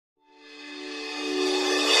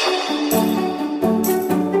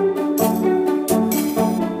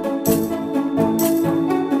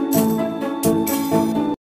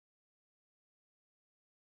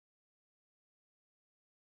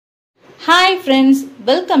friends,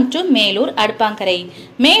 welcome to Melur அடுப்பாங்கரை.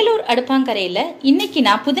 Melur அடுப்பாங்கரையில இன்னைக்கு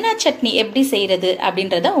நான் புதினா சட்னி எப்படி செய்யறது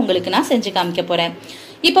அப்படின்றத உங்களுக்கு நான் செஞ்சு காமிக்க போறேன்.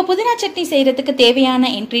 இப்போ புதினா சட்னி செய்யறதுக்கு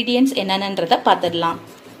தேவையான இன்கிரிடியன்ட்ஸ் என்னென்னன்றத பார்த்துடலாம்.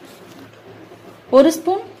 1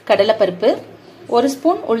 ஸ்பூன் கடலைப்பருப்பு, 1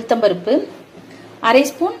 ஸ்பூன் உளுத்தம்பருப்பு, 1/2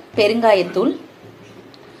 ஸ்பூன் பெருங்காயத்தூள்,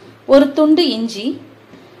 1 துண்டு இஞ்சி,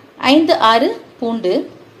 5-6 பூண்டு,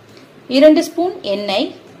 2 ஸ்பூன் எண்ணெய்,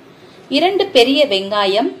 2 பெரிய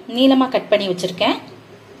வெங்காயம் நீளமா கட் பண்ணி வச்சிருக்கேன்,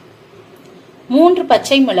 3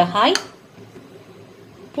 பச்சை மிளகாய்,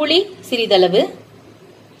 புளி சிறிதளவு,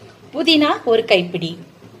 புதினா 1 கைப்பிடி,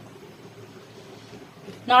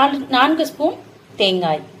 4 ஸ்பூன்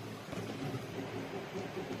தேங்காய்,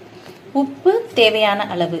 உப்பு தேவையான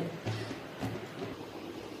அளவு.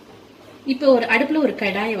 இப்போ ஒரு அடுப்புல ஒரு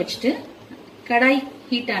கடாயை வச்சுட்டு கடாய்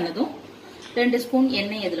ஹீட் ஆனதும் 2 ஸ்பூன்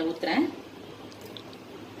எண்ணெய் இதுல ஊத்துறேன்.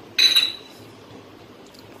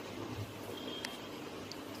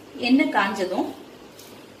 எண்ணெய் காஞ்சதும்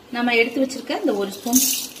நம்ம எடுத்து வச்சிருக்க இந்த 1 ஸ்பூன்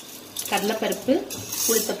கடலைப்பருப்பு,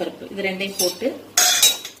 உளுத்தப்பருப்பு இது ரெண்டையும் போட்டு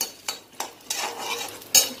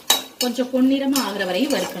கொஞ்சம் பொன்னிறமா ஆகுற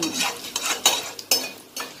வரையும் வறுக்கணும்.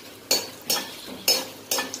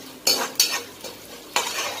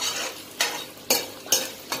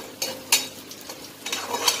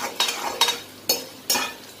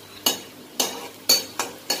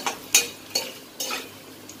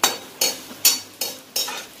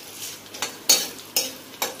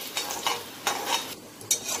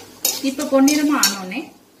 இப்ப பொன்னிறமா ஆனோடனே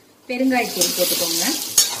பெருங்காயத்தூள் போட்டுக்கோங்க.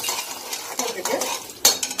 போட்டுட்டு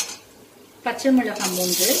பச்சை மிளகாய்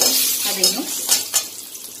 3 அதையும்,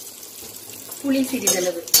 புளி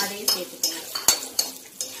சிறிதளவு அதையும் சேர்த்துக்கோங்க.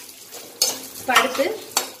 இப்ப அடுத்து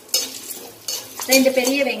 2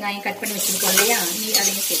 பெரிய வெங்காயம் கட் பண்ணி வச்சிருக்கோம் இல்லையா,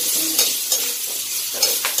 அதையும் சேர்த்துக்கோங்க.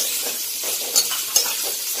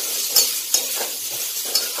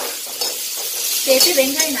 சேர்த்து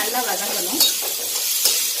வெங்காயம் நல்லா வதங்கணும்.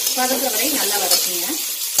 வதங்குற வரை நல்லா வதக்குங்க.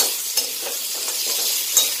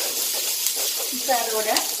 இப்ப அதோட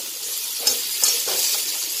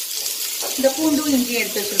இந்த பூண்டும் இஞ்சி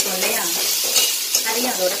எடுத்து வச்சிருக்கோம் இல்லையா,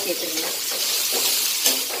 அதையும் அதோட சேர்த்துருங்க.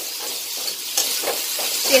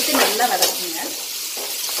 சேர்த்து நல்லா வதக்குங்க.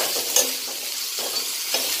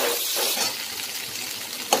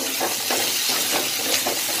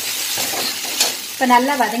 இப்ப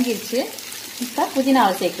நல்லா வதங்கிடுச்சு. இப்ப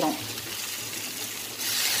புதினாவை சேர்க்கிறோம்.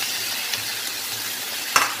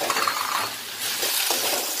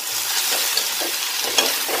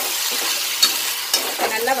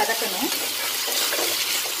 நல்லா வதக்கணும்.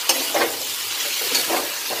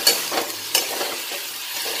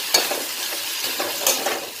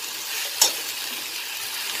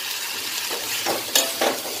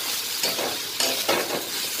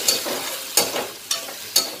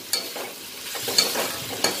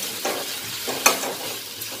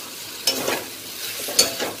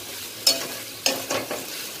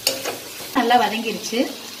 நல்லா வதங்கிருச்சு.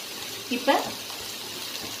 இப்ப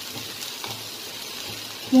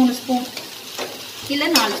 3 ஸ்பூன் இல்ல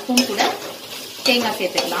 4 ஸ்பூன் கூட தேங்காய்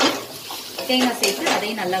சேர்த்துக்கலாம். தேங்காய் சேர்த்து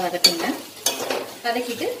அதையும் நல்லா வதக்குங்க.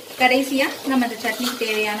 வதக்கிட்டு கடைசியா நம்ம இந்த சட்னிக்கு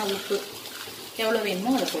தேவையான உப்பு எவ்வளவு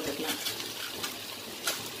வேணுமோ அதை போட்டுக்கலாம்.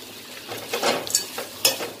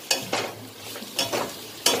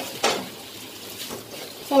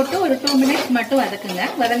 போட்டு ஒரு 2 மினிட்ஸ் மட்டும் வதக்குங்க.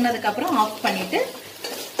 வதங்கினதுக்கு அப்புறம் ஆஃப் பண்ணிட்டு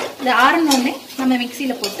இந்த ஆறணுன்னே நம்ம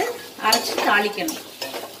மிக்சியில போட்டு அரைச்சு தாளிக்கணும்.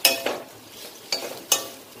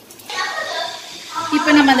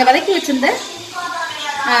 இப்ப நம்ம அந்த வதக்கி வச்சிருந்த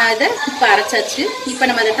இதை இப்ப அரைச்சாச்சு. இப்ப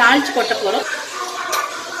நம்ம அதை தாளிச்சு கொட்ட போறோம்.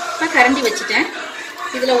 இப்ப கரண்டி வச்சுட்டேன்.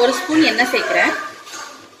 இதுல 1 ஸ்பூன் எண்ணெய் சேர்க்கிறேன்.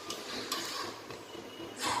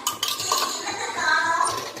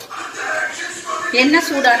 எண்ணெய்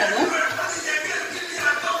சூடானதும்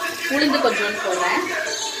உளுந்து கொஞ்சோண்டு போடுறேன்,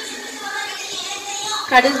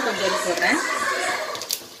 கடுகு கொஞ்சோண்டு போடுறேன்,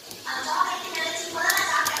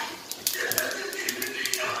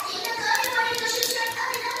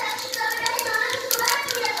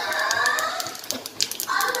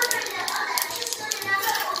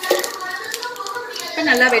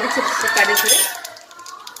 நல்லா வெடிச்சிருச்சு கடுகு.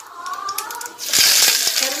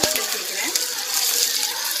 கருவேப்பிலை சேர்க்கிறேன்.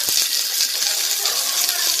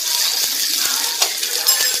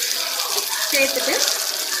 சேர்த்துட்டு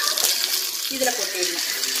இதுல போட்டுடணும்.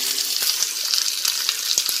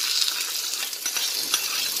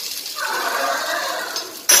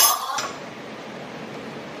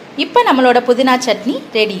 இப்ப நம்மளோட புதினா சட்னி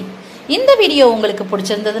ரெடி. இந்த வீடியோ உங்களுக்கு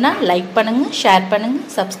பிடிச்சிருந்ததுன்னா லைக் பண்ணுங்க, ஷேர் பண்ணுங்க,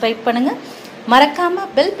 சப்ஸ்கிரைப் பண்ணுங்க. மறக்காம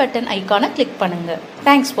பெல் பட்டன் ஐகானை கிளிக் பண்ணுங்க.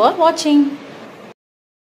 தேங்க்ஸ் ஃபார் வாட்சிங்.